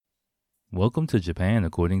Welcome to Japan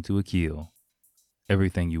according to Akil.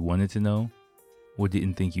 Everything you wanted to know or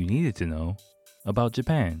didn't think you needed to know about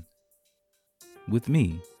Japan. With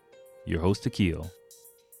me, your host Akil,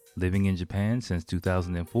 living in Japan since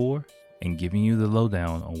 2004 and giving you the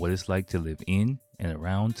lowdown on what it's like to live in and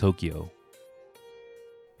around Tokyo.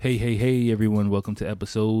 Hey everyone, welcome to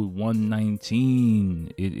episode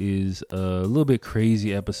 119. It is a little bit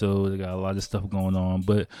crazy episode. I got a lot of stuff going on,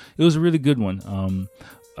 but it was a really good one.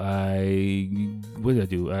 What did I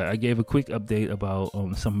do? I gave a quick update about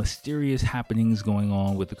some mysterious happenings going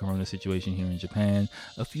on with the corona situation here in Japan.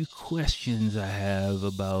 A few questions I have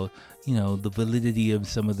about, the validity of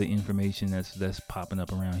some of the information that's popping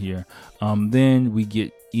up around here. Then we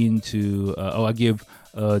get into, I give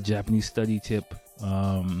a Japanese study tip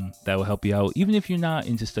that will help you out even if you're not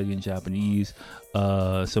into studying Japanese.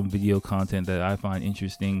 Some video content that I find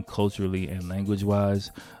interesting culturally and language wise,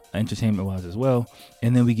 entertainment wise as well.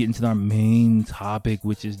 And then we get into our main topic,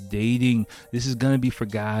 which is dating. This is gonna be for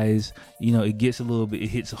guys. It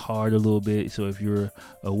hits hard a little bit. So if you're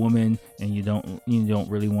a woman and you don't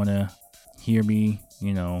really want to hear me,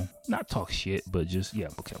 not talk shit, but just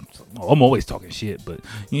okay, I'm always talking shit, but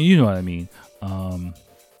you know what I mean.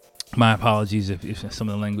 My apologies if some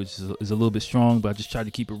of the language is a little bit strong, but I just tried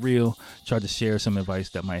to keep it real, tried to share some advice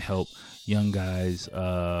that might help young guys,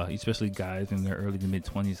 especially guys in their early to mid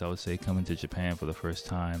 20s, I would say, coming to Japan for the first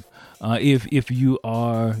time. If you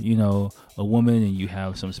are, a woman and you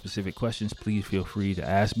have some specific questions, please feel free to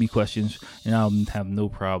ask me questions, and I'll have no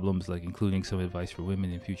problems including some advice for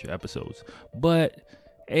women in future episodes. But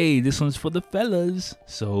hey, this one's for the fellas,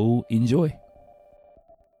 so enjoy.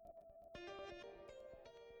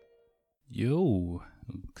 Yo,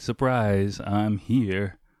 surprise, I'm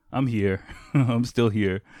here. I'm still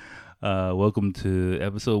here. Welcome to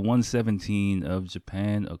episode 117 of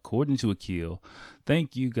Japan according to Akil.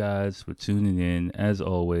 Thank you guys for tuning in, as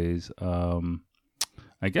always.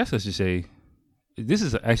 I guess I should say, this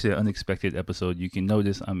is actually an unexpected episode. You can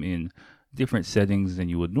notice I'm in different settings than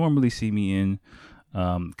you would normally see me in.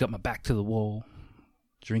 Got my back to the wall,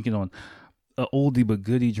 drinking on an oldie but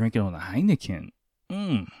goodie, drinking on a Heineken.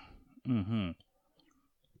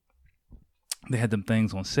 They had them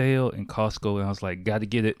things on sale in Costco, and I was like, got to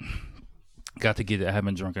get it. I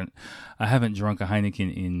haven't drunk a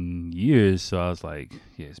Heineken in years, so I was like,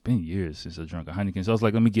 it's been years since I drank a Heineken. So I was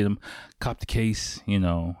like, let me get them, cop the case,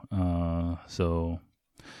 so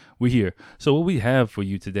we're here. So what we have for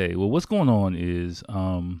you today, well, what's going on is,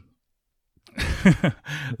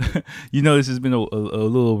 this has been a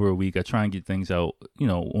little over a week. I try and get things out,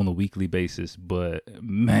 on a weekly basis, but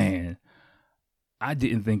man, I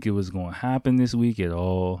didn't think it was going to happen this week at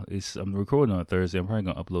all. I'm recording on Thursday. I'm probably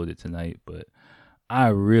going to upload it tonight, but I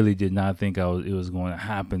really did not think it was going to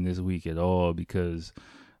happen this week at all, because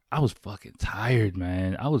I was fucking tired,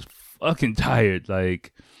 man. I was fucking tired.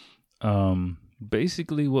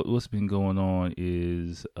 Basically what's been going on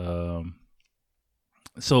is,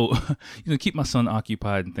 so, keep my son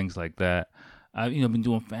occupied and things like that. I've, been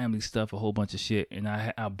doing family stuff, a whole bunch of shit. And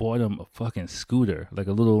I bought him a fucking scooter, like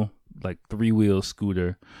a little, 3-wheel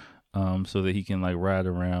scooter, so that he can ride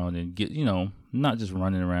around and get, not just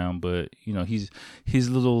running around, but, his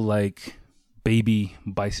little baby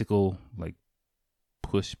bicycle,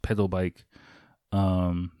 push pedal bike,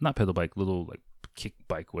 not pedal bike, little kick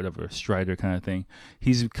bike, whatever, strider kind of thing.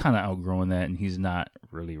 He's kind of outgrowing that, and he's not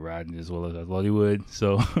really riding as well as I thought he would.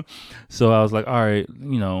 So I was like, all right,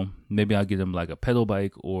 maybe I'll get him a pedal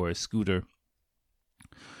bike or a scooter.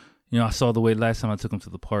 I saw the way last time I took him to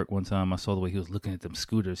the park one time, I saw the way he was looking at them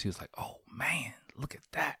scooters. He was like, oh man, look at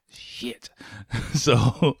that shit.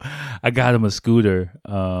 So I got him a scooter,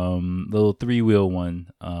 little 3-wheel one,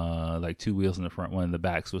 2 wheels in the front, one in the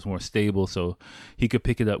back, so it's more stable, so he could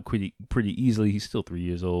pick it up pretty easily. He's still 3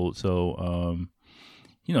 years old, so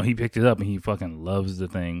he picked it up and he fucking loves the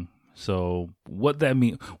thing. So what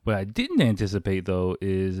I didn't anticipate though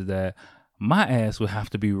is that my ass would have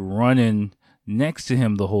to be running next to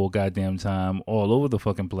him the whole goddamn time, all over the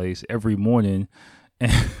fucking place every morning,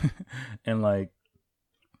 and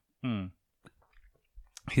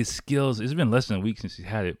his skills, it's been less than a week since he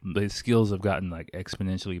had it, but his skills have gotten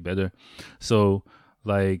exponentially better. So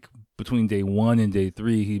between day 1 and day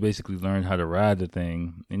 3, he basically learned how to ride the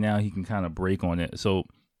thing, and now he can kind of brake on it, so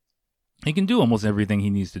he can do almost everything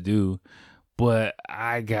he needs to do. But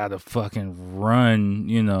I gotta fucking run,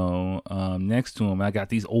 next to him. I got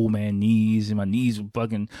these old man knees, and my knees are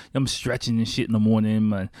fucking, I'm stretching and shit in the morning.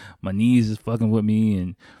 My knees is fucking with me,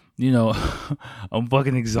 and, I'm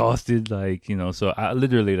fucking exhausted. So I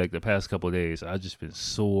literally, the past couple of days, I've just been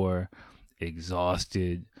sore,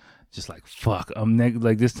 exhausted, just like, fuck,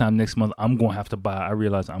 like this time next month, I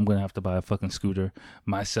realize I'm going to have to buy a fucking scooter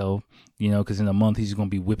myself, because in a month he's going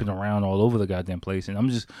to be whipping around all over the goddamn place. And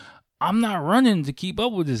I'm not running to keep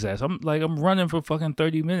up with his ass. I'm running for fucking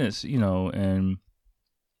 30 minutes, and,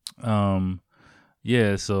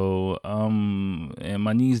 yeah, so, and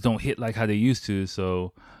my knees don't hit like how they used to.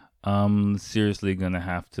 So I'm seriously going to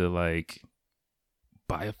have to like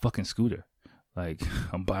buy a fucking scooter. Like,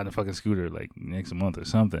 I'm buying a fucking scooter like next month or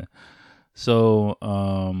something. So,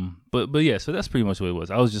 but yeah, so that's pretty much what it was.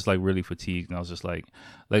 I was just like really fatigued, and I was just like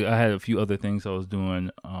I had a few other things I was doing.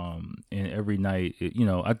 And every night,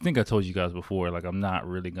 I think I told you guys before, like, I'm not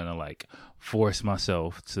really gonna like force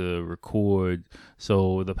myself to record.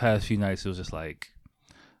 So the past few nights, it was just like,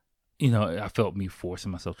 I felt me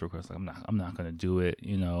forcing myself to record. Like, I'm not gonna do it,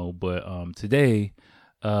 But today,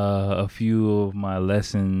 a few of my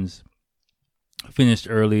lessons finished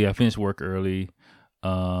early. I finished work early.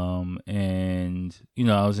 And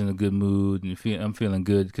I was in a good mood, and I'm feeling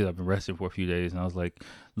good because I've been resting for a few days. And I was like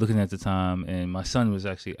looking at the time, and my son was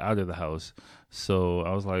actually out of the house. So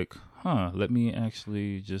I was like, let me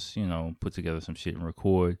actually just, put together some shit and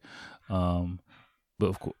record. But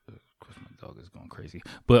of course my dog is going crazy.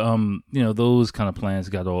 But those kind of plans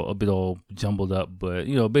got a bit jumbled up. But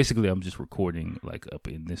basically I'm just recording like up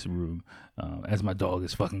in this room, as my dog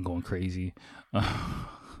is fucking going crazy.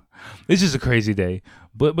 It's just a crazy day,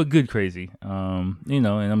 but good crazy. And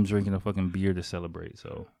I'm drinking a fucking beer to celebrate.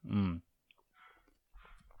 So,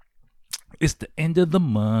 it's the end of the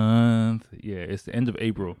month. Yeah, it's the end of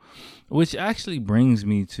April, which actually brings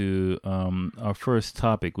me to our first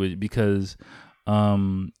topic, because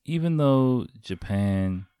even though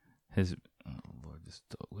Japan has, oh Lord, this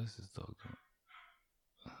dog, what's this dog doing?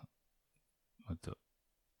 What the?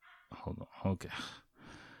 Hold on, okay.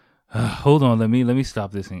 Hold on, let me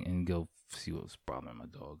stop this and go see what's bothering my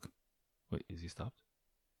dog. Wait, is he stopped?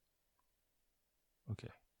 Okay,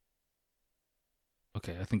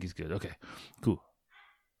 I think he's good. Okay, cool.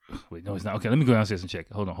 Wait, no, he's not. Okay, let me go downstairs and check.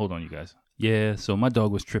 Hold on, you guys. Yeah, so my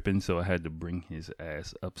dog was tripping, so I had to bring his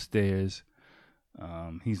ass upstairs.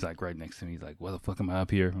 He's like right next to me. He's like, "Why the fuck am I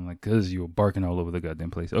up here?" I'm like, "Cause you were barking all over the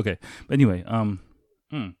goddamn place." Okay, but anyway,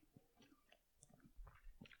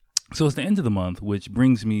 So it's the end of the month, which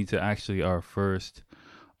brings me to actually our first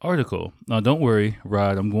article. Now, don't worry,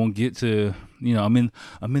 Rod. I'm going to get to, I'm in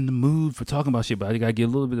the mood for talking about shit, but I got to get a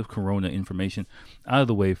little bit of Corona information out of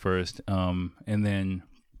the way first, and then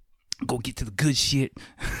go get to the good shit.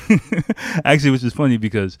 Actually, which is funny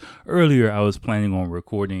because earlier I was planning on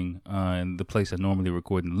recording in the place I normally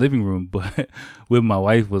record in the living room, but when my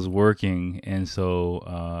wife was working, and so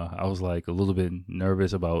I was like a little bit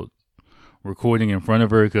nervous about recording in front of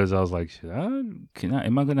her, because I was like, am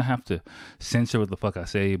I gonna have to censor what the fuck I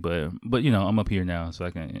say? But I'm up here now, so I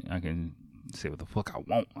can say what the fuck I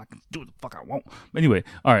want. I can do what the fuck I want. But anyway,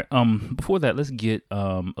 all right. Before that, let's get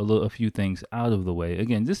a few things out of the way.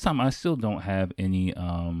 Again, this time I still don't have any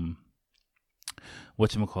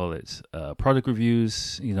whatchamacallits, product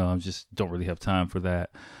reviews. I just don't really have time for that.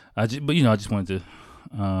 I just wanted to.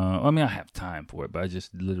 I have time for it, but I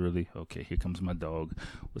just literally, okay, here comes my dog.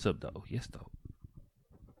 What's up, dog? Yes, dog.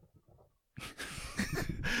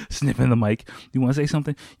 Sniffing the mic. You want to say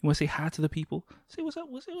something? You want to say hi to the people? Say what's up.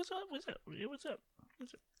 What's up? What's up? What's up?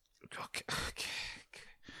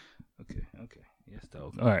 Okay. Yes,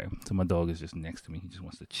 dog. All right. So my dog is just next to me. He just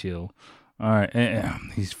wants to chill. All right.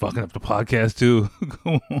 And he's fucking up the podcast too.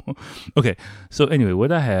 Okay. So anyway,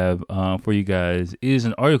 what I have for you guys is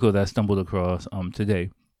an article that I stumbled across today.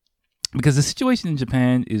 Because the situation in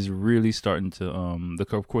Japan is really starting to,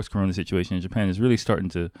 of course, Corona situation in Japan is really starting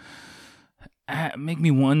to make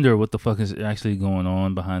me wonder what the fuck is actually going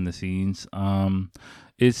on behind the scenes.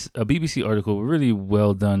 It's a BBC article, a really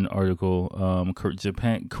well done article.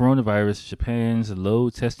 Coronavirus, Japan's low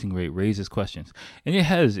testing rate raises questions, and it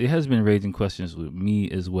has been raising questions with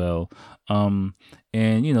me as well. And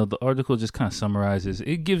the article just kind of summarizes.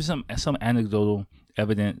 It gives some anecdotal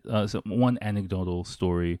evidence, one anecdotal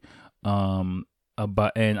story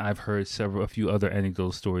about, and I've heard a few other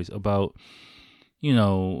anecdotal stories about.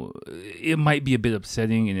 It might be a bit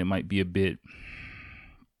upsetting, and it might be a bit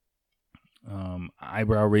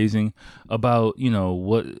eyebrow raising about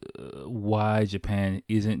why Japan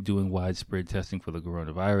isn't doing widespread testing for the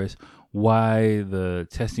coronavirus, why the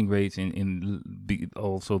testing rates and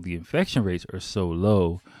also the infection rates are so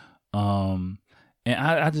low, and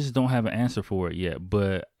I just don't have an answer for it yet.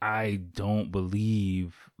 But I don't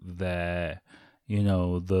believe that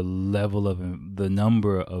the level of the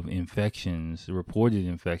number of reported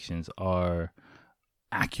infections are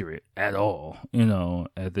accurate at all,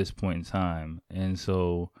 at this point in time. And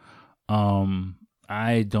so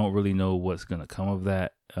I don't really know what's gonna come of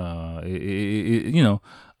that. You know,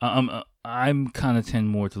 I'm kind of tend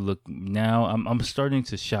more to look now. I'm starting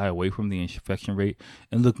to shy away from the infection rate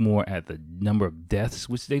and look more at the number of deaths,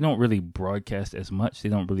 which they don't really broadcast as much. They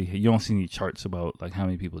don't really, you don't see any charts about like how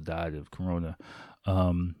many people died of corona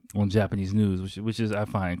on Japanese news, which is I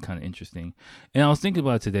find kind of interesting. And I was thinking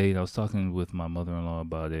about it today, and I was talking with my mother-in-law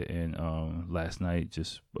about it, and last night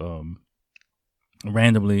just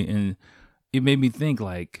randomly, and it made me think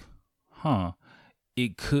like,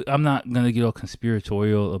 it could, I'm not going to get all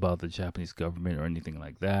conspiratorial about the Japanese government or anything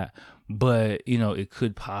like that, but you know, it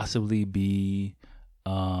could possibly be,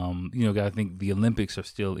 you know, I think the Olympics are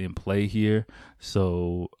still in play here.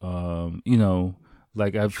 So, you know,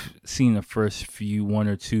 like I've seen the first few one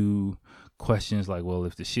or two questions like, well,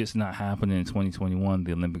 if the shit's not happening in 2021,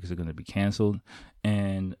 the Olympics are going to be canceled.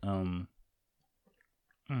 And,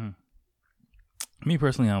 me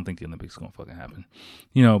personally, I don't think the Olympics are gonna fucking happen.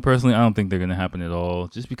 You know, personally, I don't think they're gonna happen at all.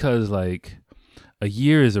 Just because like a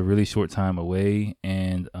year is a really short time away,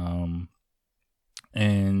 and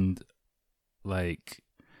like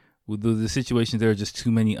with the situation, there are just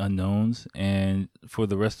too many unknowns, and for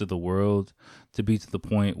the rest of the world to be to the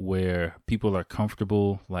point where people are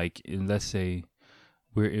comfortable, like let's say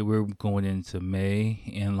we're going into May,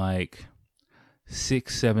 in like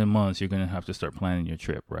 6-7 months, you're gonna have to start planning your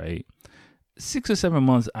trip, right? 6 or 7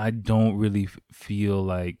 months, I don't really feel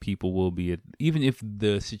like people will be, even if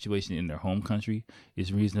the situation in their home country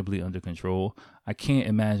is reasonably under control, I can't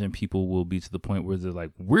imagine people will be to the point where they're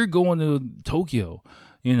like, we're going to Tokyo,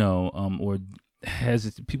 you know, or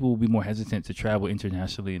people will be more hesitant to travel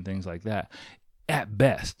internationally and things like that at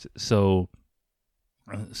best. So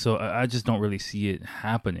I just don't really see it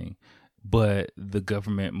happening. But the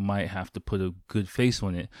government might have to put a good face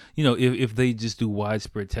on it. You know, if they just do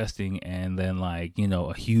widespread testing and then like, you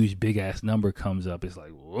know, a huge big ass number comes up, it's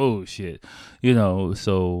like, whoa, shit, you know.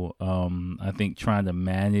 So I think trying to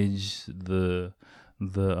manage the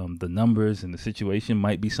numbers and the situation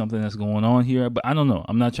might be something that's going on here, but I don't know.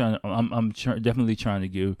 I'm not trying to, definitely trying to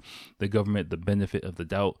give the government the benefit of the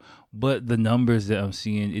doubt, but the numbers that I'm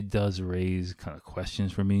seeing, it does raise kind of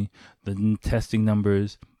questions for me. The testing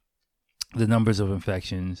numbers, the numbers of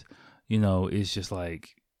infections, you know, it's just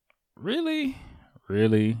like, really,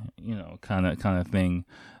 you know, kind of thing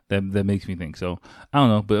that makes me think. So I don't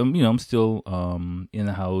know, but you know, I'm still in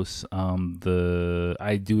the house.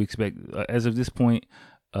 I do expect, as of this point,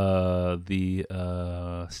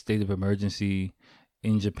 the state of emergency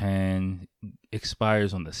in Japan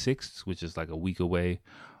expires on the 6th, which is like a week away.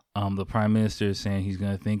 The prime minister is saying he's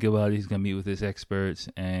gonna think about it. He's gonna meet with his experts,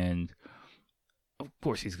 and of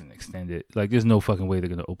course he's gonna extend it. Like, there's no fucking way they're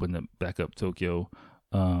gonna open back up Tokyo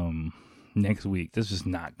next week. That's just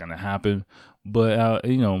not gonna happen. But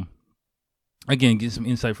you know, again, get some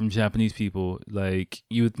insight from Japanese people. Like,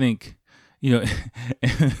 you would think, you know,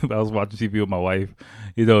 I was watching TV with my wife,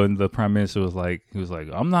 you know, and the prime minister was like,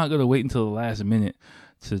 I'm not gonna wait until the last minute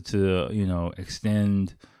to you know,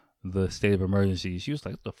 extend the state of emergency. She was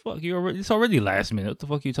like, what the fuck, it's already last minute, what the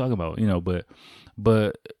fuck are you talking about, you know? But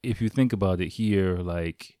if you think about it here,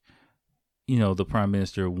 like, you know, the prime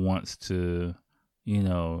minister wants to, you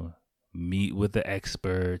know, meet with the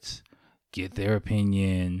experts, get their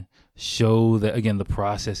opinion, show that, again, the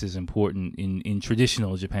process is important in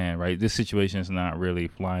traditional Japan, right? This situation is not really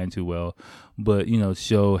flying too well, but, you know,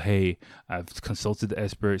 show, hey, I've consulted the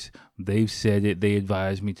experts, they've said it, they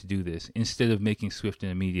advised me to do this, instead of making swift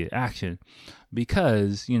and immediate action.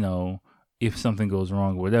 Because, you know, if something goes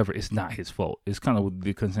wrong or whatever, it's not his fault. It's kind of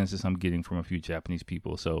the consensus I'm getting from a few Japanese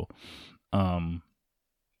people. So,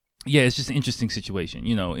 yeah, it's just an interesting situation.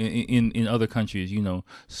 You know, in other countries, you know,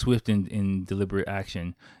 swift and deliberate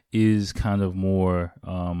action is kind of more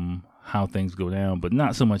how things go down, but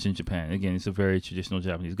not so much in Japan. Again, it's a very traditional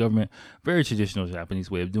Japanese government, very traditional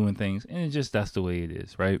Japanese way of doing things, and that's the way it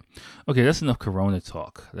is, right? Okay, that's enough Corona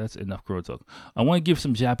talk. I want to give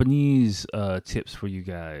some Japanese tips for you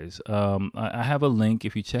guys. I have a link.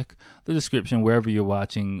 If you check the description wherever you're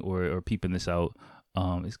watching or peeping this out.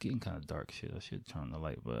 It's getting kind of dark. Shit, I should turn on the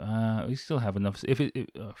light, but we still have enough. Fuck it,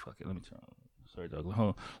 let me turn. Sorry, dog.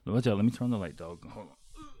 Hold on. Watch out. Let me turn on the light, dog. Hold on.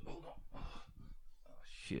 Oh,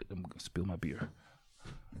 shit, I'm gonna spill my beer.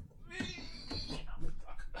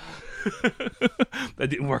 That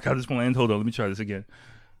didn't work out as planned. Hold on. Let me try this again.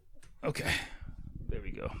 Okay. There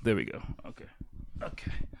we go.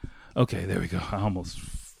 Okay. There we go. I almost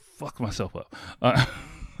fucked myself up. All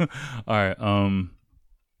right.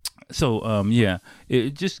 So, yeah,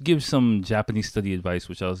 it just gives some Japanese study advice,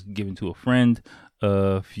 which I was giving to a friend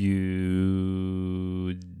a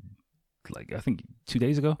few like I think 2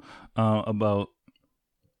 days ago, about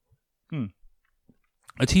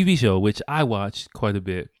a TV show which I watched quite a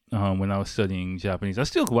bit when I was studying Japanese. I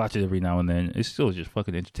still watch it every now and then. It's still just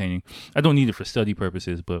fucking entertaining. I don't need it for study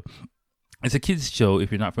purposes, but it's a kids show,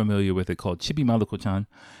 if you're not familiar with it, called Chibi Maruko-chan.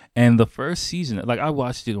 And the first season, like I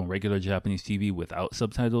watched it on regular Japanese TV without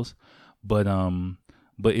subtitles, but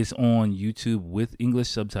it's on YouTube with English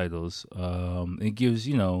subtitles. It gives,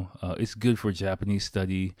 it's good for Japanese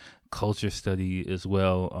study, culture study as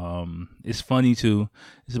well. It's funny too.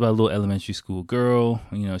 It's about a little elementary school girl.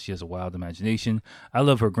 She has a wild imagination. I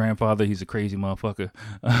love her grandfather. He's a crazy motherfucker.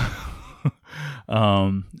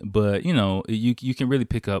 But you can really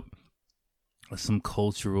pick up some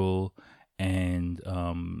cultural and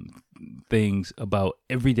things about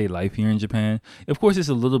everyday life here in Japan. Of course, it's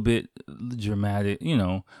a little bit dramatic,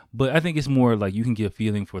 but I think it's more like you can get a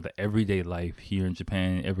feeling for the everyday life here in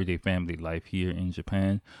Japan, everyday family life here in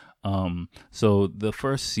Japan. So the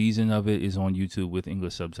first season of it is on YouTube with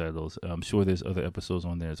English subtitles. I'm sure there's other episodes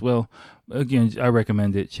on there as well. Again, I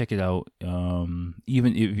recommend it. Check it out.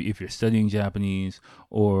 Even if you're studying Japanese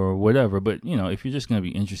or whatever, but if you're just going to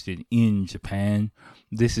be interested in Japan,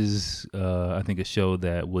 this is, I think, a show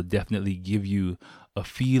that will definitely give you a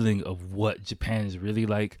feeling of what Japan is really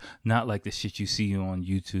like, not like the shit you see on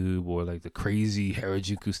YouTube or like the crazy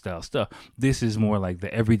Harajuku style stuff. This is more like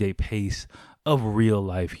the everyday pace of real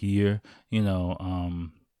life here,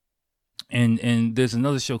 and there's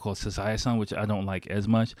another show called Sazae-san, which I don't like as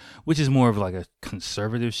much, which is more of like a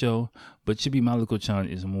conservative show, but Chibi Maruko-chan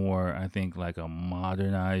is more, I think, like a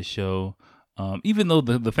modernized show. Even though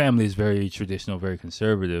the family is very traditional, very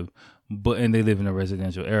conservative, and they live in a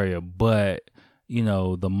residential area, but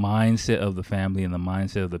the mindset of the family and the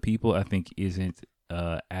mindset of the people, I think, isn't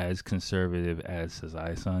as conservative as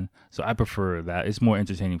Sazae-san. So I prefer that. It's more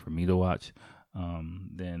entertaining for me to watch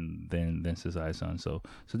than Sazae-san. So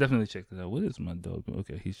definitely check that out. What is my dog?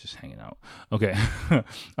 Okay, he's just hanging out. Okay. All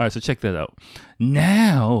right, so check that out.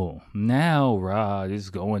 Now Rod is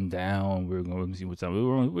going down. We're going to see what's up.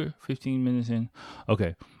 We're 15 minutes in.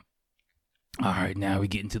 Okay. All right, now we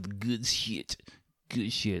get into the good shit.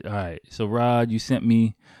 Good shit. All right. So Rod, you sent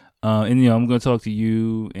me and I'm going to talk to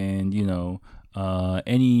you, and I'm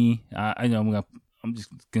just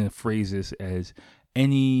going to phrase this as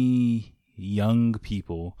any young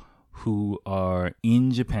people who are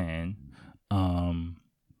in Japan, for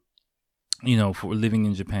living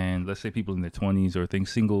in Japan, let's say people in their 20s or things,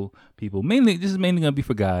 single people, this is mainly going to be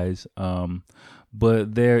for guys.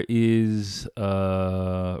 But there is,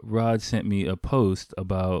 Rod sent me a post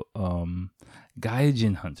about,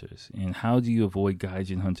 gaijin hunters and how do you avoid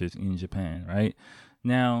gaijin hunters in Japan, right?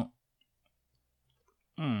 Now,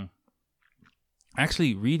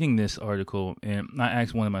 actually reading this article, and I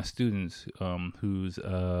asked one of my students, who's, like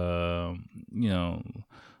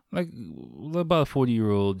about a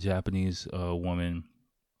 40-year-old Japanese woman,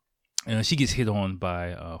 and she gets hit on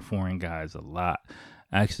by foreign guys a lot,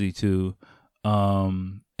 actually, too.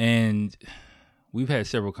 And we've had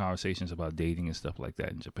several conversations about dating and stuff like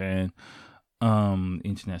that in Japan,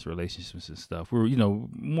 international relationships and stuff. We're,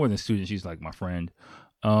 more than students, she's like my friend.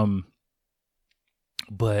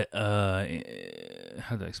 But how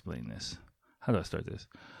do I explain this? How do I start this?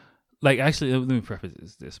 Like, actually, let me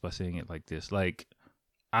preface this by saying it like this. Like,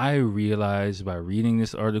 I realized by reading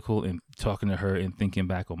this article and talking to her and thinking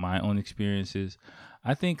back on my own experiences,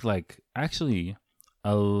 I think, like, actually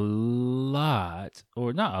a lot,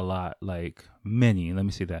 or not a lot, like many, let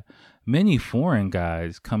me say that, many foreign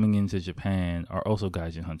guys coming into Japan are also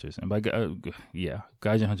gaijin hunters. And by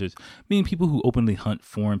gaijin hunters meaning people who openly hunt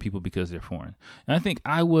foreign people because they're foreign. And I think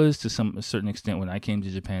I was to a certain extent when I came to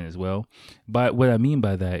Japan as well. But what I mean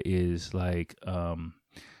by that is, like, when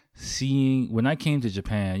I came to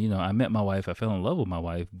Japan, I met my wife, I fell in love with my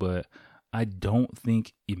wife, but I don't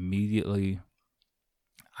think immediately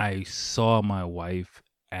I saw my wife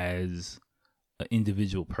as an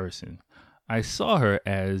individual person. I saw her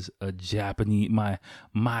as a Japanese, my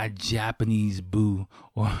Japanese boo,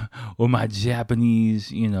 or my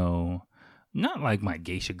Japanese, not like my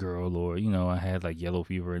geisha girl, or, I had like yellow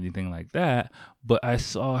fever or anything like that, but I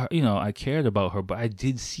saw her, I cared about her, but I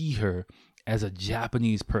did see her as a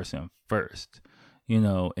Japanese person first,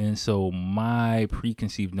 and so my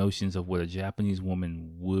preconceived notions of what a Japanese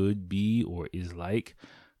woman would be or is like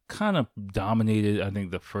kind of dominated, I think,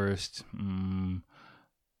 the first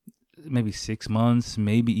maybe 6 months,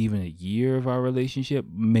 maybe even a year of our relationship,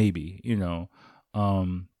 maybe,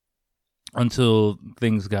 until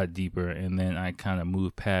things got deeper, and then I kind of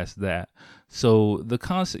moved past that. So the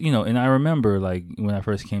concept, and I remember, like, when I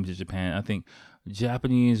first came to Japan, I think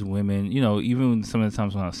Japanese women, you know, even some of the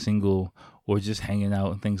times when I was single or just hanging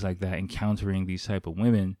out and things like that, encountering these type of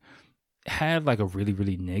women, had like a really,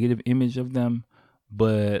 really negative image of them.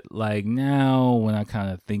 But like now when I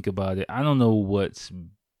kind of think about it, I don't know what's,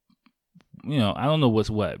 I don't know what's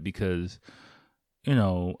what, because,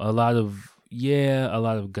 a lot of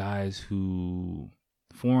guys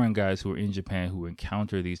foreign guys who are in Japan who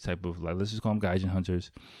encounter these type of, like, let's just call them gaijin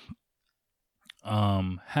hunters,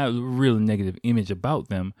 have a real negative image about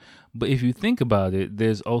them. But if you think about it,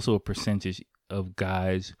 there's also a percentage of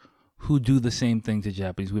guys who do the same thing to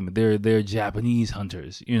Japanese women. They're Japanese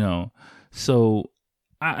hunters, So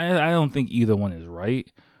I don't think either one is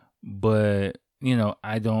right, but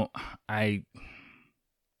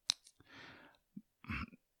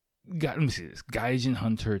let me see this. Gaijin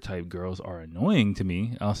hunter type girls are annoying to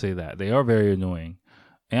me. I'll say that. They are very annoying.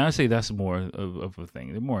 And I say that's more of a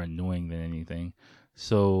thing. They're more annoying than anything.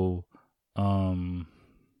 So, and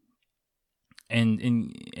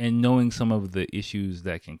knowing some of the issues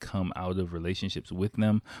that can come out of relationships with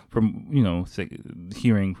them from,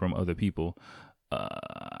 hearing from other people,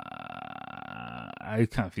 I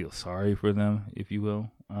kind of feel sorry for them, if you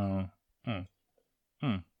will.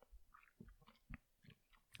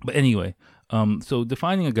 But anyway, so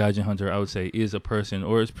defining a gaijin hunter, I would say, is a person,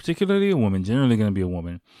 or is particularly a woman, generally going to be a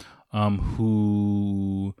woman,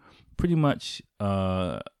 who pretty much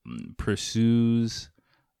pursues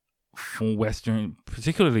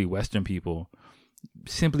particularly Western people,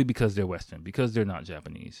 simply because they're Western, because they're not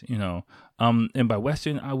Japanese, And by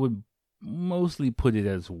Western, I would mostly put it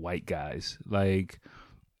as white guys. Like,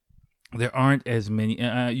 there aren't as many.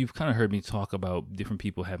 You've kind of heard me talk about different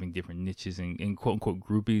people having different niches and quote unquote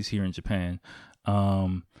groupies here in Japan.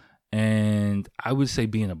 And I would say,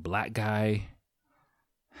 being a black guy,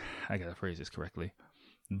 I gotta phrase this correctly.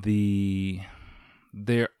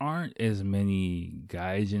 There aren't as many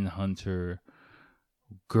gaijin hunter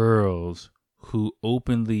girls who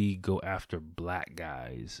openly go after black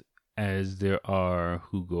guys as there are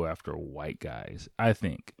who go after white guys, I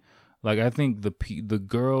think. Like, I think the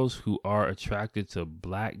girls who are attracted to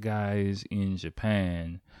black guys in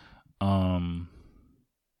Japan, not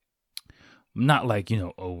like,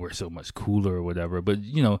 we're so much cooler or whatever, but,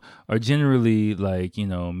 are generally like,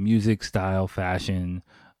 music, style, fashion,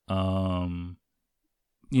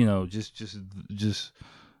 just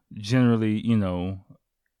generally,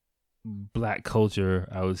 black culture,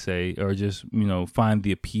 I would say, or just, find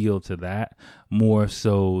the appeal to that more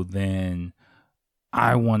so than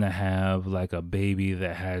I want to have like a baby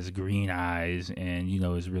that has green eyes and,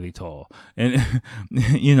 is really tall. And,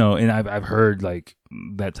 and I've heard like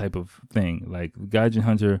that type of thing, like gaijin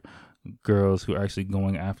hunter girls who are actually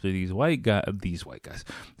going after these white guys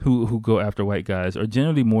who go after white guys are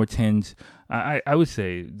generally more I would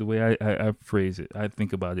say, the way I phrase it, I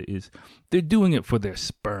think about it, is they're doing it for their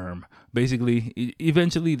sperm. Basically,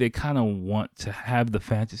 eventually they kind of want to have the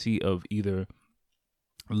fantasy of either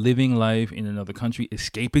living life in another country,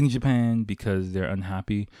 escaping Japan because they're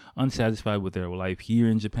unsatisfied with their life here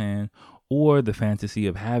in Japan, or the fantasy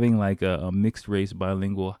of having like a mixed race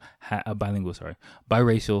biracial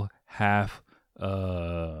half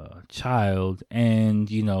child, and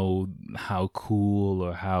how cool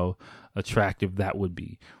or how attractive that would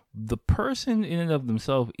be. The person in and of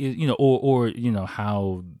themselves is, or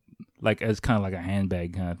how, like, as kind of like a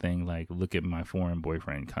handbag kind of thing, like, look at my foreign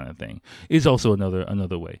boyfriend kind of thing, is also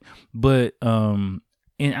another way. But in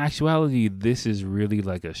actuality, this is really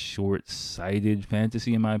like a short-sighted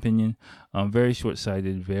fantasy, in my opinion. Very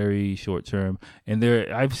short-sighted, very short-term. And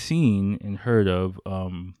I've seen and heard of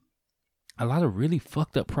a lot of really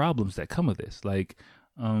fucked up problems that come of this. Like,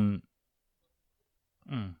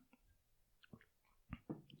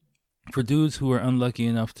 for dudes who are unlucky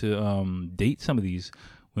enough to date some of these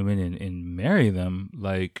women and marry them,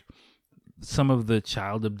 like some of the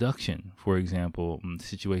child abduction, for example,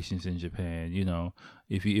 situations in Japan.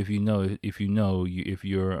 If you're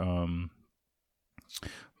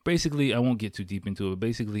basically, I won't get too deep into it, but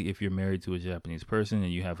basically, if you're married to a Japanese person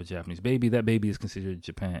and you have a Japanese baby, that baby is considered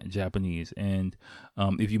Japanese. And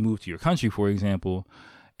if you move to your country, for example,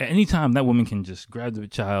 at any time, that woman can just grab the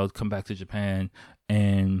child, come back to Japan,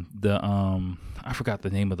 and the I forgot the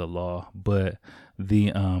name of the law, but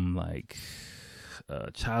the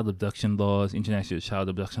child abduction laws, international child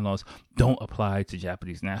abduction laws, don't apply to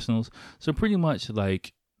Japanese nationals. So pretty much,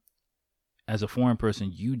 like, as a foreign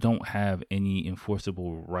person, you don't have any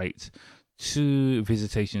enforceable rights to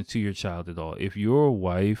visitation to your child at all. If your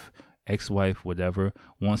wife, ex-wife, whatever,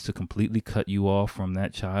 wants to completely cut you off from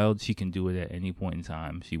that child, she can do it at any point in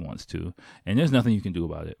time she wants to, and there's nothing you can do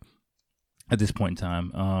about it at this point in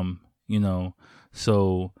time.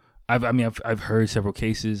 So I've heard several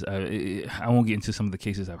cases. I won't get into some of the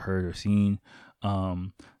cases I've heard or seen.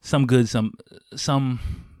 Some good, some.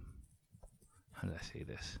 How did I say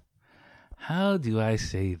this? How do I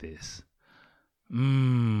say this?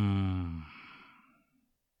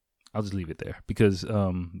 I'll just leave it there because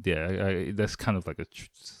that's kind of like a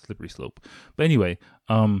slippery slope. But anyway,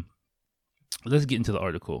 let's get into the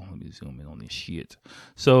article. Let me zoom in on this shit.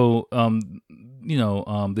 So,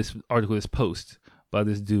 this article, this post by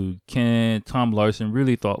this dude, Tom Larson,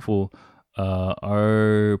 really thoughtful.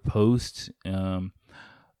 Our post.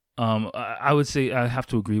 I would say I have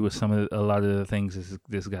to agree with a lot of the things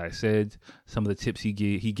this guy said. Some of the tips he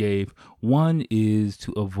gave. One is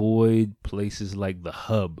to avoid places like the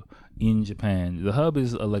Hub in Japan. The Hub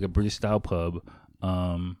is like a British style pub,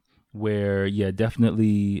 where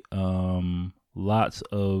definitely lots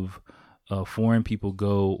of foreign people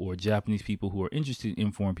go, or Japanese people who are interested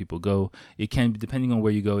in foreign people go. It can, depending on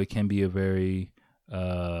where you go, it can be a very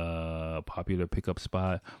popular pickup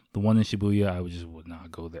spot. The one in Shibuya, I would not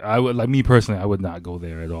go there. I would, like, me personally, I would not go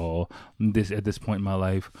there at all. At this point in my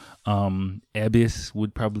life, Ebis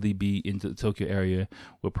would probably be into the Tokyo area.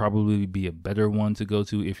 Would probably be a better one to go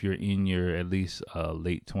to if you're in your at least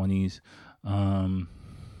late 20s. Some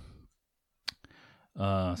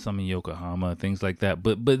in Yokohama, things like that.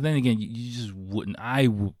 But then again, you just wouldn't.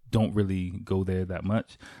 Don't really go there that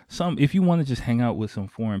much. If you want to just hang out with some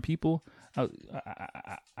foreign people.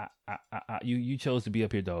 You chose to be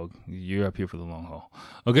up here, dog. You're up here for the long haul.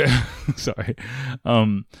 Okay, sorry.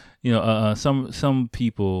 Some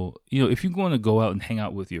people, if you're going to go out and hang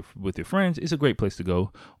out with your friends, it's a great place to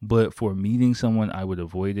go. But for meeting someone, I would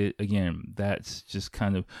avoid it. Again, that's just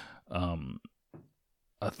kind of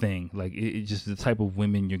a thing. Like, it just, the type of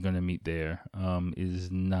women you're gonna meet there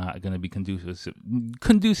is not gonna be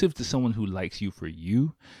conducive to someone who likes you for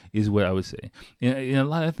you, is what I would say. And a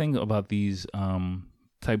lot of things about these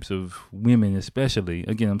types of women, especially,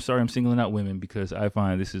 again, I'm sorry I'm singling out women because I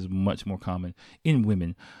find this is much more common in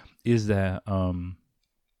women, is that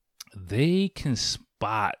they can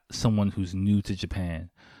spot someone who's new to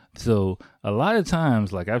Japan. So a lot of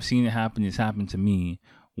times, like, I've seen it happen, it's happened to me,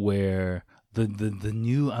 where the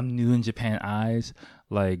new I'm new in Japan eyes,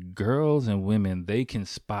 like, girls and women, they can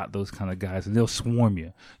spot those kind of guys and they'll swarm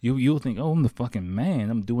you. You'll think, oh, I'm the fucking man,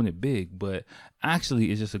 I'm doing it big, but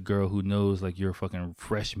actually it's just a girl who knows, like, you're fucking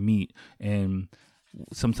fresh meat. And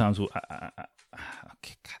sometimes okay, god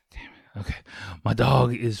damn it. Okay, my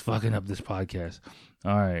dog is fucking up this podcast.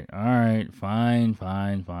 All right, fine.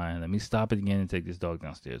 Let me stop it again and take this dog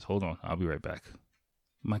downstairs. Hold on, I'll be right back.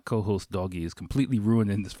 My co-host Doggy is completely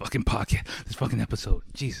ruining this fucking podcast, this fucking episode.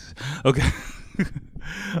 Jesus. Okay.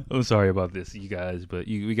 I'm sorry about this, you guys, but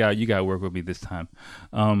you got to work with me this time.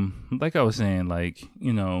 Like I was saying, like,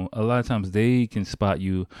 a lot of times they can spot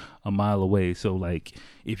you a mile away. So, like,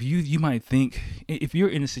 if you might think, if you're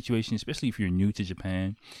in a situation, especially if you're new to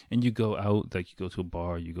Japan and you go out, like, you go to a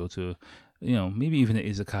bar, you go to, maybe even an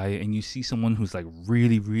izakaya, and you see someone who's, like,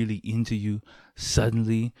 really, really into you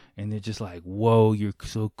suddenly, and they're just like, whoa, you're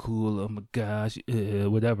so cool, oh my gosh,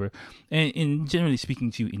 whatever. And generally speaking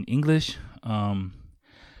to you in English,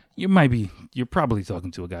 you're probably talking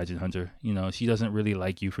to a gaijin hunter. She doesn't really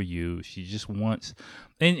like you for you. She just wants,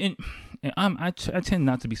 and I tend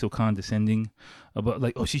not to be so condescending about,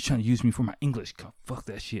 like, oh, she's trying to use me for my English. Fuck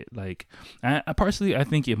that shit. Like, I personally, I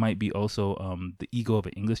think it might be also the ego of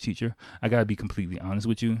an English teacher. I gotta be completely honest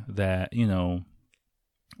with you that,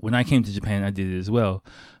 when I came to Japan, I did it as well.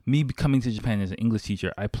 Me coming to Japan as an English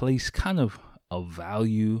teacher, I place kind of a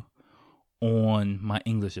value on my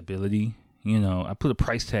English ability. I put a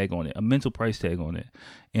price tag on it, a mental price tag on it.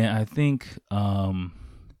 And I think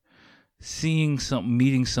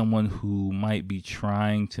meeting someone who might be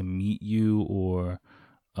trying to meet you or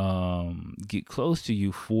get close to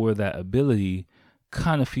you for that ability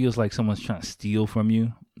kind of feels like someone's trying to steal from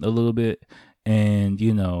you a little bit. And,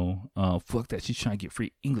 fuck that, she's trying to get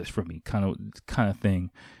free English from me kind of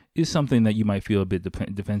thing is something that you might feel a bit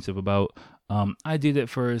defensive about. I did it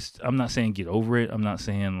first. I'm not saying get over it. I'm not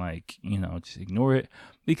saying, like, just ignore it,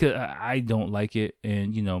 because I don't like it.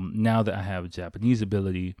 And, now that I have a Japanese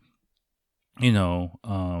ability,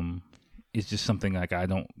 it's just something, like, I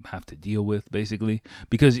don't have to deal with, basically.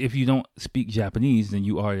 Because if you don't speak Japanese, then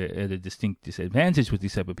you are at a distinct disadvantage with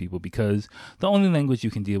these type of people, because the only language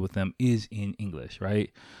you can deal with them is in English,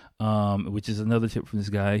 right? Which is another tip from this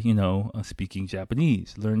guy, speaking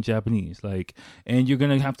Japanese, learn Japanese, like, and you're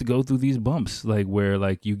going to have to go through these bumps, like, where,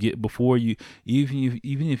 like, you get, before you,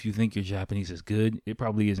 even if you think your Japanese is good, it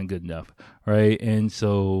probably isn't good enough, right? And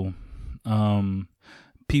so,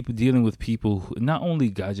 people dealing with people who, not only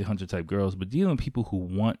Gaijin Hunter type girls, but dealing with people who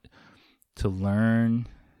want to learn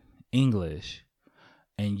English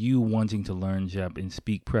and you wanting to learn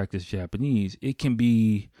and practice Japanese, it can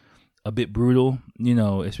be a bit brutal,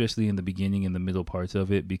 especially in the beginning and the middle parts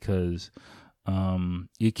of it, because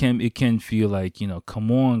it can feel like,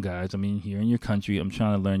 come on guys, I'm in here in your country, I'm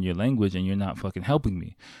trying to learn your language and you're not fucking helping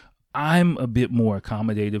me. I'm a bit more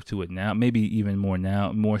accommodative to it now, maybe even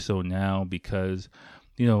more so now, because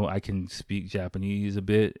I can speak Japanese a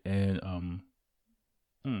bit, and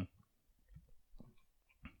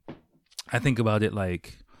I think about it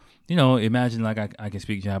like, imagine like I can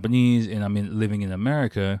speak Japanese and I'm living in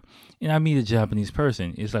America and I meet a Japanese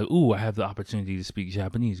person. It's like, ooh, I have the opportunity to speak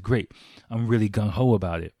Japanese. Great. I'm really gung-ho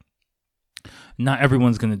about it. Not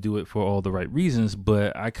everyone's going to do it for all the right reasons,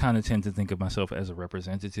 but I kind of tend to think of myself as a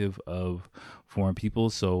representative of foreign people.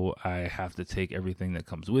 So I have to take everything that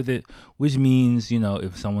comes with it, which means,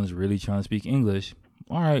 if someone's really trying to speak English,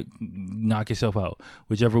 all right, knock yourself out.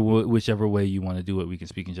 Whichever way you want to do it, we can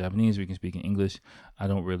speak in Japanese, we can speak in English. I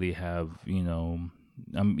don't really have,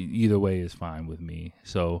 either way is fine with me.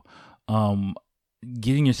 So,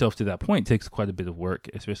 getting yourself to that point takes quite a bit of work,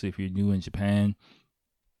 especially if you're new in Japan.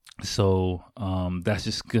 So, that's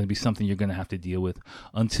just going to be something you're going to have to deal with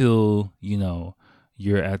until,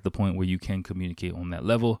 you're at the point where you can communicate on that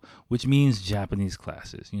level, which means Japanese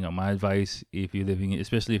classes. My advice,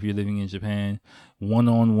 especially if you're living in Japan,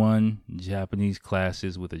 one-on-one Japanese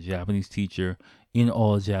classes with a Japanese teacher in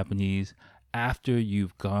all Japanese after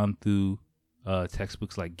you've gone through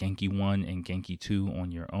textbooks like Genki 1 and Genki 2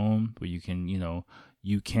 on your own, where you can,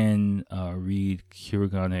 read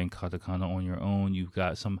hiragana and katakana on your own. You've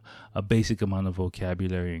got a basic amount of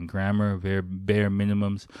vocabulary and grammar, very bare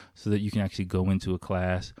minimums, so that you can actually go into a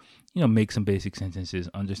class, make some basic sentences,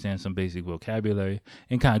 understand some basic vocabulary,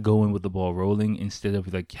 and kind of go in with the ball rolling, instead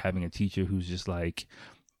of like having a teacher who's just like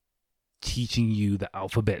teaching you the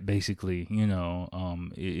alphabet, basically.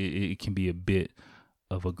 It can be a bit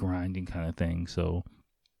of a grinding kind of thing. So,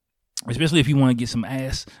 especially if you want to get some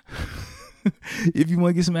ass. If you want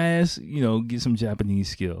to get some ass, get some Japanese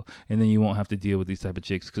skill, and then you won't have to deal with these type of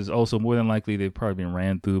chicks, because also more than likely they've probably been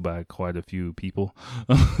ran through by quite a few people.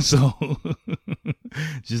 So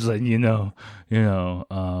just letting you know,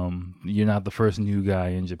 you're not the first new guy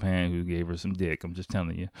in Japan who gave her some dick. I'm just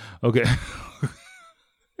telling you. Okay.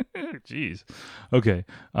 Jeez. Okay.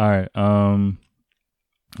 All right.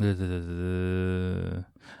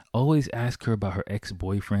 Always ask her about her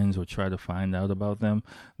ex-boyfriends or try to find out about them.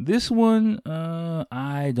 This one,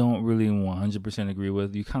 I don't really 100% agree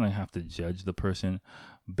with. You kind of have to judge the person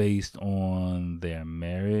based on their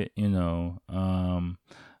merit, my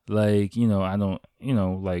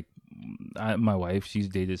wife, she's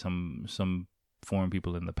dated some foreign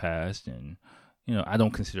people in the past, and, I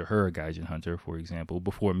don't consider her a Gaijin hunter, for example,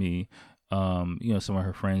 before me. Some of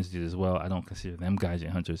her friends did as well. I don't consider them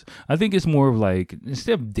Gaijin hunters. I think it's more of like,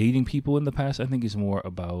 instead of dating people in the past, I think it's more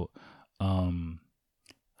about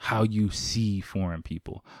how you see foreign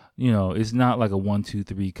people. It's not like a 1, 2,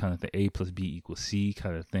 3 kind of thing, A plus B equals C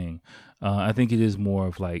kind of thing. I think it is more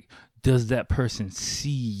of like, does that person see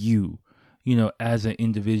you, as an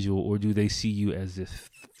individual, or do they see you as this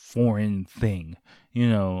foreign thing?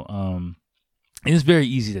 It's very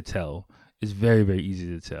easy to tell. It's very, very easy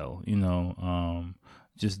to tell,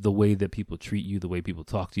 just the way that people treat you, the way people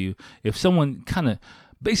talk to you. If someone kind of,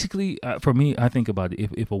 basically, for me, I think about it.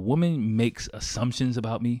 If a woman makes assumptions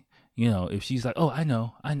about me, if she's like, oh, I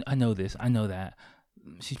know this, I know that,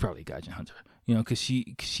 she's probably a Gaijin hunter, because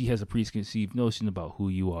she has a preconceived notion about who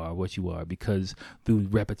you are, what you are, because through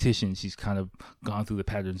repetition, she's kind of gone through the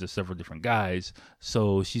patterns of several different guys.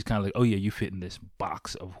 So she's kind of like, oh yeah, you fit in this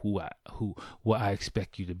box of what I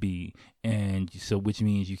expect you to be, and so which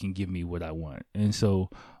means you can give me what I want. And so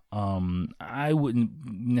I wouldn't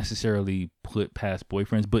necessarily put past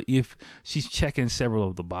boyfriends, but if she's checking several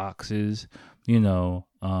of the boxes, for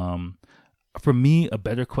me, a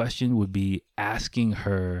better question would be asking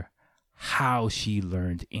her how she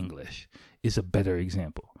learned English is a better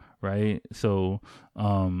example, right? So,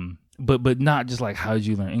 but not just like, how did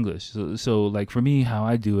you learn English? So like for me, how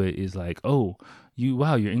I do it is like, oh,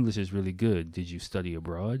 wow, your English is really good. Did you study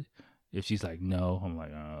abroad? If she's like, no, I'm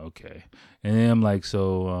like, oh, okay. And then I'm like,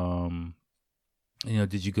 so,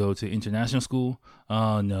 did you go to international school?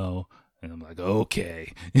 Oh, no. And I'm like,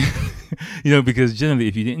 okay. Because generally,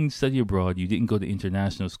 if you didn't study abroad, you didn't go to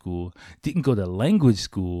international school, didn't go to language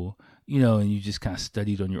school, and you just kind of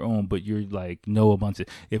studied on your own, but you're like, know a bunch of,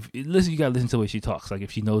 listen, you got to listen to the way she talks. Like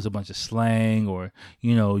if she knows a bunch of slang or,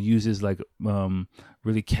 uses like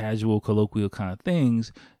really casual, colloquial kind of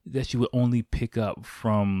things that you would only pick up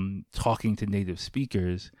from talking to native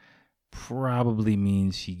speakers, probably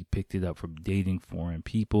means she picked it up from dating foreign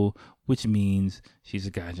people, which means she's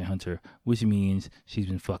a gaijin hunter, which means she's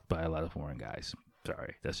been fucked by a lot of foreign guys.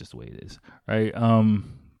 Sorry, that's just the way it is, right?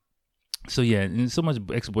 So yeah, and so much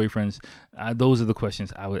ex-boyfriends. Those are the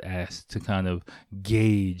questions I would ask to kind of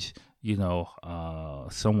gauge,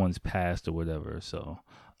 someone's past or whatever. So,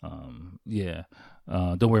 yeah.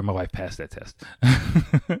 Don't worry, my wife passed that test.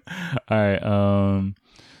 All right.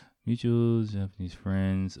 Mutual Japanese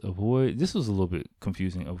friends. Avoid. This was a little bit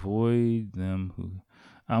confusing. Avoid them who.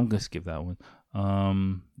 I'm gonna skip that one.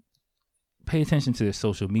 Pay attention to their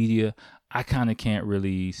social media. I kind of can't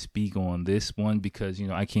really speak on this one because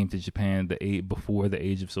I came to Japan before the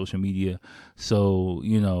age of social media, so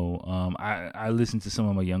I listened to some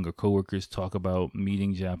of my younger coworkers talk about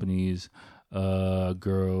meeting Japanese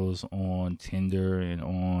girls on Tinder and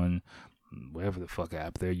on whatever the fuck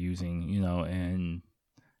app they're using, and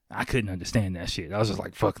I couldn't understand that shit. I was just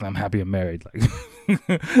like, fuck, I'm happy I'm married. Like,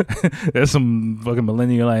 that's some fucking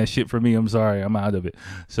millennial ass shit for me. I'm sorry, I'm out of it.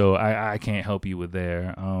 So I can't help you with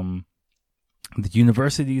there. The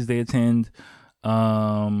universities they attend,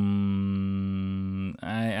 I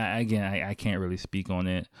can't really speak on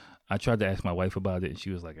it. I tried to ask my wife about it, and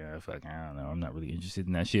she was like, fuck, I don't know. I'm not really interested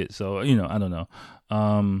in that shit. So, I don't know.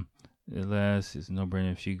 The last is no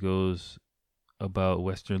brainer if she goes about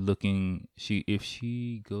Western looking, if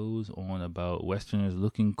she goes on about Westerners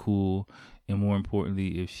looking cool, and more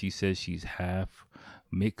importantly, if she says she's half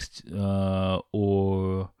mixed,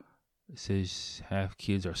 or says half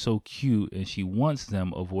kids are so cute and she wants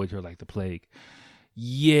them, avoid her like the plague.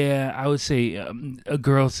 Yeah, I would say a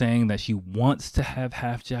girl saying that she wants to have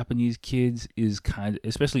half Japanese kids is kind of,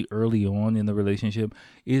 especially early on in the relationship,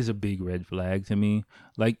 is a big red flag to me.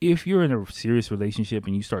 Like if you're in a serious relationship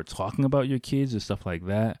and you start talking about your kids and stuff like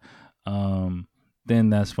that,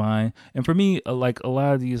 then that's fine. And for me, like a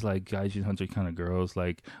lot of these like gaijin hunter kind of girls,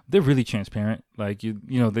 like they're really transparent. Like they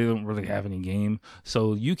don't really have any game.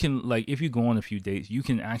 So you can, like, if you go on a few dates, you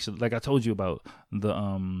can actually, like I told you about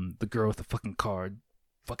the girl with the fucking card,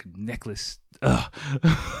 fucking necklace.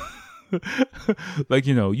 Like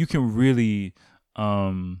you can really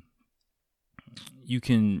you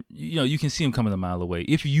can see them coming a mile away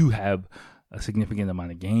if you have a significant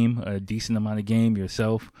amount of game, a decent amount of game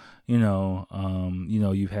yourself,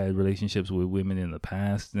 you've had relationships with women in the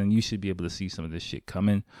past, then you should be able to see some of this shit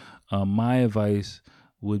coming. My advice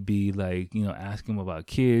would be like, ask them about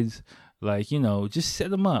kids, like, just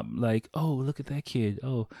set them up. Like, oh, look at that kid.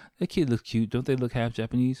 Oh, that kid looks cute. Don't they look half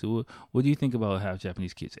Japanese? What do you think about half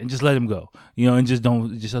Japanese kids? And just let them go, and just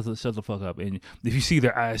shut the fuck up. And if you see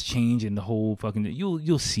their eyes change and the whole fucking,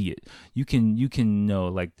 you'll see it. You can know,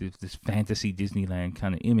 like this fantasy Disneyland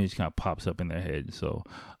kind of image kind of pops up in their head. So,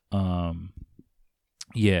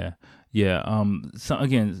 yeah. So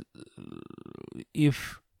again,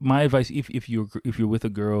 if my advice, if you're with a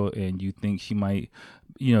girl and you think she might,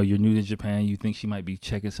 you're new to Japan, you think she might be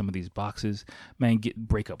checking some of these boxes, man,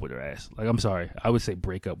 break up with her ass. Like, I'm sorry, I would say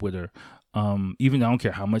break up with her. Even I don't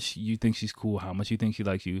care how much you think she's cool, how much you think she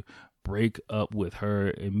likes you, break up with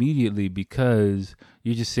her immediately, because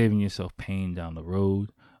you're just saving yourself pain down the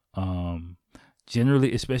road.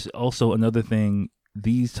 Generally, especially, also another thing,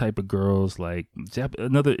 these type of girls, like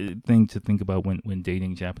another thing to think about when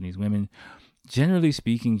dating Japanese women. Generally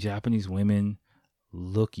speaking, Japanese women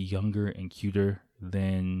look younger and cuter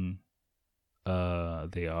than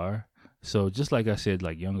they are. So just like I said,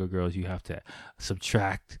 like younger girls, you have to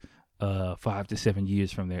subtract 5 to 7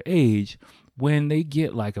 years from their age. When they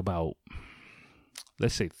get like about,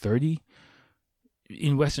 let's say 30,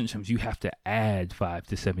 in Western terms, you have to add 5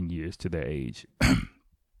 to 7 years to their age.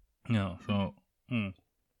 So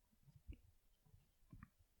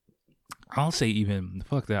I'll say even,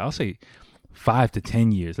 fuck that, I'll say 5 to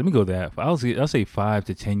 10 years. Let me go that. I'll say 5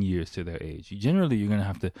 to 10 years to their age. Generally, you're gonna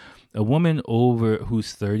have to, a woman over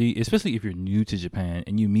who's 30, especially if you're new to Japan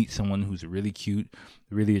and you meet someone who's really cute,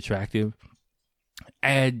 really attractive.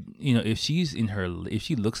 Add, if she's in her, if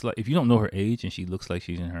she looks like, if you don't know her age and she looks like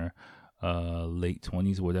she's in her late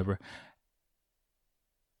 20s or whatever.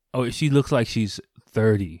 Oh, if she looks like she's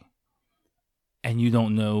 30, and you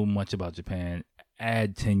don't know much about Japan,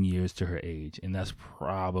 add 10 years to her age, and that's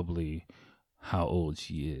probably how old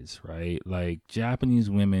she is, right? Like Japanese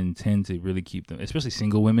women tend to really keep them, especially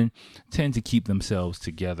single women, tend to keep themselves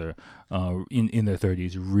together in their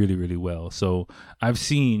 30s really, really well. So I've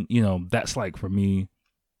seen, that's like for me,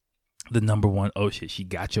 the number one, oh shit, she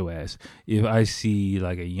got your ass. If I see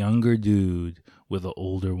like a younger dude with an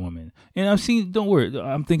older woman, and I've seen, don't worry,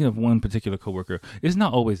 I'm thinking of one particular coworker. It's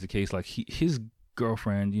not always the case. Like his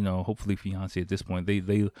girlfriend, hopefully fiance at this point,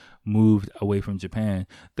 they moved away from Japan.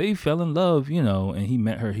 They fell in love, and he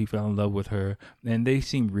met her, he fell in love with her, and they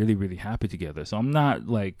seem really, really happy together. So I'm not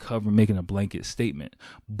like making a blanket statement,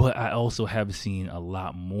 but I also have seen a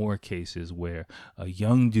lot more cases where a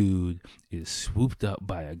young dude is swooped up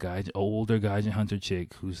by a guy, older Gaijin hunter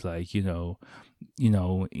chick who's like,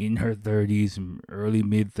 in her 30s, early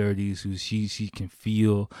mid 30s, who she can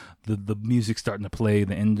feel the music starting to play,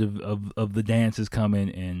 the end of the dance is coming,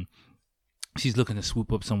 and she's looking to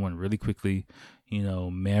swoop up someone really quickly,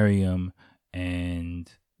 marry him, and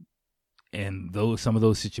some of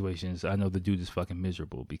those situations, I know the dude is fucking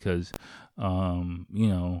miserable because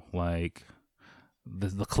like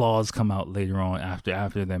the claws come out later on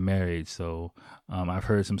after they're married. So I've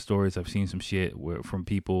heard some stories, I've seen some shit from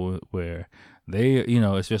people where they,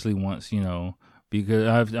 especially once,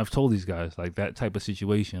 because I've told these guys, like, that type of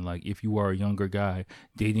situation, like if you are a younger guy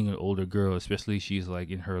dating an older girl, especially she's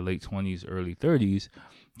like in her late 20s, early 30s,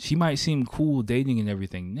 she might seem cool dating and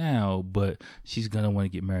everything now, but she's gonna want to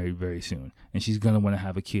get married very soon, and she's gonna want to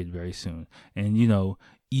have a kid very soon. And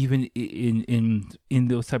even in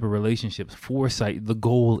those type of relationships, foresight, the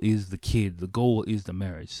goal is the kid, the goal is the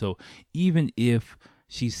marriage. So even if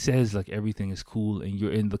she says like everything is cool, and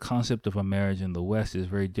you're in the concept of a marriage in the West is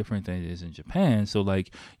very different than it is in Japan. So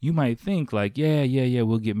like you might think like, yeah,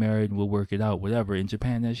 we'll get married and we'll work it out, whatever. In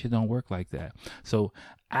Japan, that shit don't work like that. So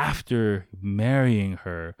after marrying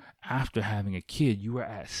her, after having a kid, you are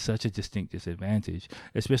at such a distinct disadvantage,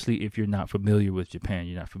 especially if you're not familiar with Japan,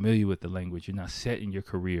 you're not familiar with the language, you're not set in your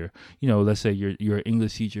career. Let's say you're an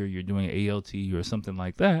English teacher, you're doing ALT or something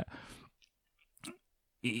like that.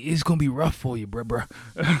 It's gonna be rough for you, bruh.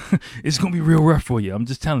 It's gonna be real rough for you. I'm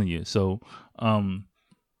just telling you. So, no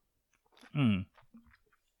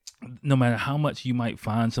matter how much you might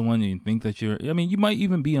find someone and you think that you might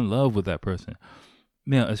even be in love with that person.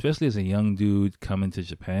 Man, especially as a young dude coming to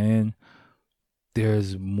Japan,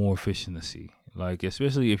 there's more fish in the sea. Like,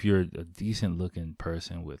 especially if you're a decent looking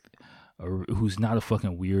person who's not a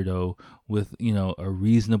fucking weirdo, with, a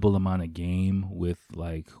reasonable amount of game with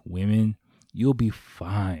like women, you'll be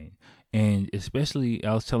fine. And especially,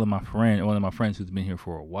 I was telling one of my friends who's been here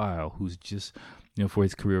for a while, who's just, for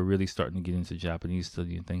his career, really starting to get into Japanese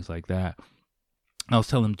study and things like that. I was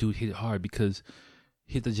telling him, dude, hit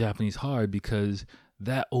the Japanese hard, because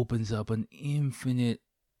that opens up an infinitely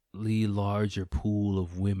larger pool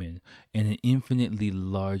of women, and an infinitely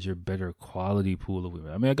larger, better quality pool of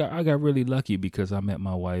women. I mean, I got really lucky because I met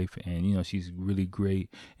my wife, and she's really great,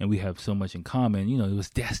 and we have so much in common. It was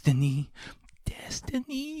destiny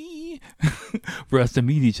for us to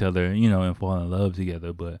meet each other, and fall in love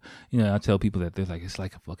together. But I tell people that it's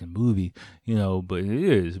like a fucking movie, but it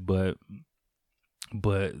is. But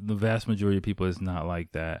the vast majority of people is not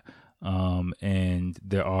like that. And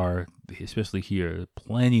there are, especially here,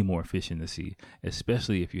 plenty more fish in the sea,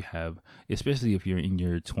 especially if you're in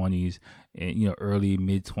your 20s and early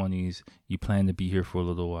mid 20s, you plan to be here for a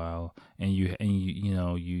little while, and you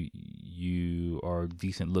are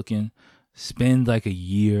decent looking. Spend like a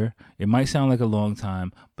year. It might sound like a long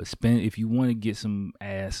time, but if you want to get some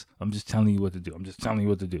ass, I'm just telling you what to do.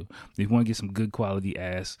 If you want to get some good quality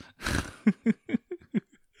ass,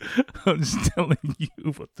 I'm just telling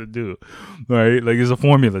you what to do. All right? Like, there's a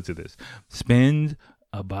formula to this. Spend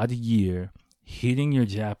about a year hitting your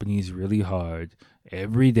Japanese really hard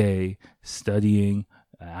every day, studying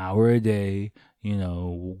an hour a day,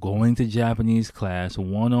 going to Japanese class,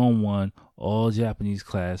 one-on-one, all Japanese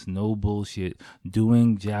class, no bullshit,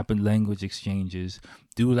 doing Japanese language exchanges,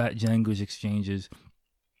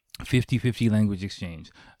 50-50 language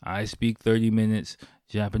exchange. I speak 30 minutes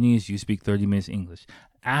Japanese, you speak 30 minutes English.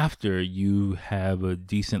 After you have a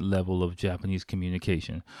decent level of Japanese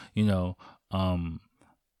communication,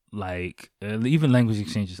 like even language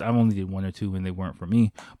exchanges, I've only did one or two and they weren't for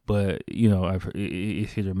me, but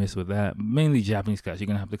it's hit or miss with that. Mainly Japanese class, you're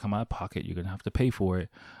gonna have to come out of pocket, you're gonna have to pay for it.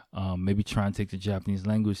 Maybe try and take the Japanese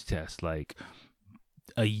language test. Like,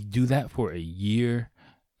 you do that for a year,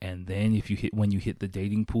 and then when you hit the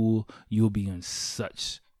dating pool, you'll be in more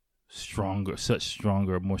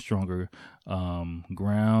stronger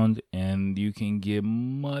ground, and you can get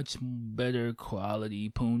much better quality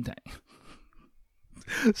poontang.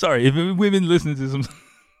 Sorry if women listen to some.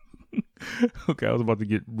 Okay, I was about to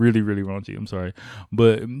get really, really raunchy. I'm sorry,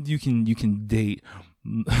 but you can date.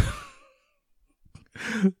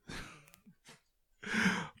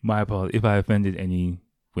 My apologies if I offended any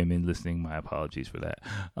women listening, my apologies for that.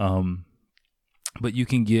 But you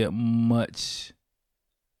can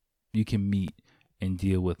meet and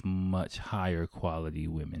deal with much higher quality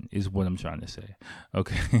women is what I'm trying to say.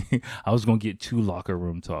 Okay. I was going to get too locker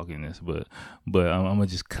room talking this, but I'm going to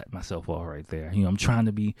just cut myself off right there. I'm trying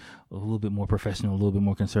to be a little bit more professional, a little bit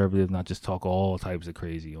more conservative, not just talk all types of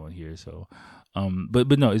crazy on here. So,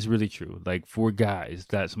 but no, it's really true. Like for guys,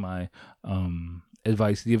 that's my,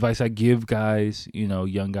 advice. The advice I give guys,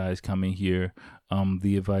 young guys coming here,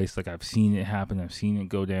 the advice, like I've seen it happen. I've seen it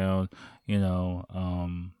go down,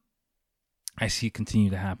 I see it continue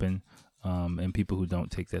to happen, and people who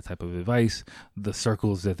don't take that type of advice, the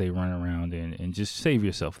circles that they run around in, and just save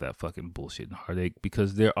yourself that fucking bullshit and heartache,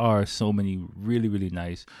 because there are so many really, really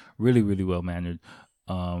nice, really, really well-mannered,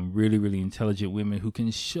 really, really intelligent women who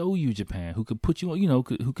can show you Japan, who can put you on,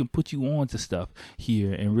 who can put you on to stuff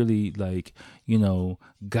here and really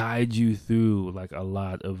guide you through like a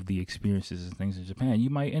lot of the experiences and things in Japan. You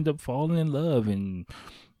might end up falling in love and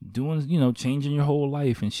doing, changing your whole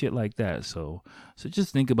life and shit like that. So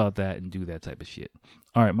just think about that and do that type of shit.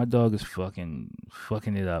 All right, my dog is fucking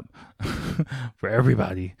it up for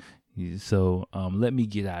everybody. So let me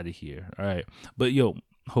get out of here. All right, but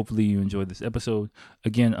hopefully you enjoyed this episode.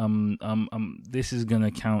 Again, this is gonna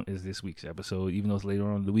count as this week's episode, even though it's later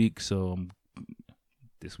on in the week. So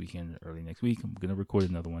this weekend, early next week, I'm gonna record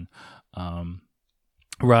another one.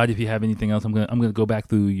 Rod, if you have anything else, I'm gonna go back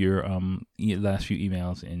through your last few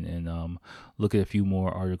emails and look at a few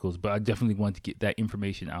more articles. But I definitely want to get that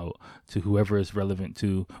information out to whoever is relevant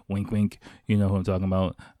to. Wink, wink. You know who I'm talking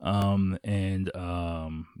about.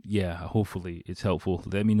 Yeah, hopefully it's helpful.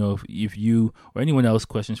 Let me know if you or anyone else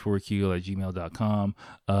questions for Akil at gmail.com,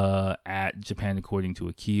 at Japan According to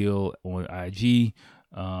Akil on IG,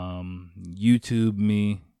 YouTube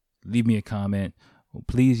me, leave me a comment.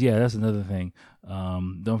 Please, yeah, that's another thing.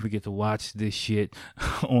 Don't forget to watch this shit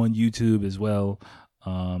on YouTube as well.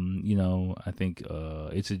 I think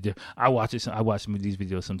I watch some of these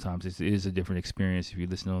videos sometimes. It is a different experience if you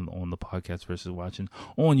listen on the podcast versus watching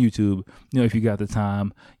on YouTube. If you got the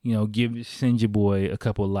time, send your boy a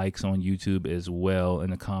couple of likes on YouTube as well,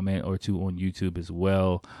 and a comment or two on YouTube as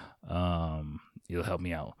well. It'll help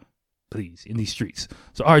me out, please, in these streets.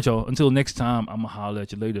 So all right, y'all, until next time, I'm gonna holler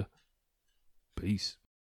at you later. Peace.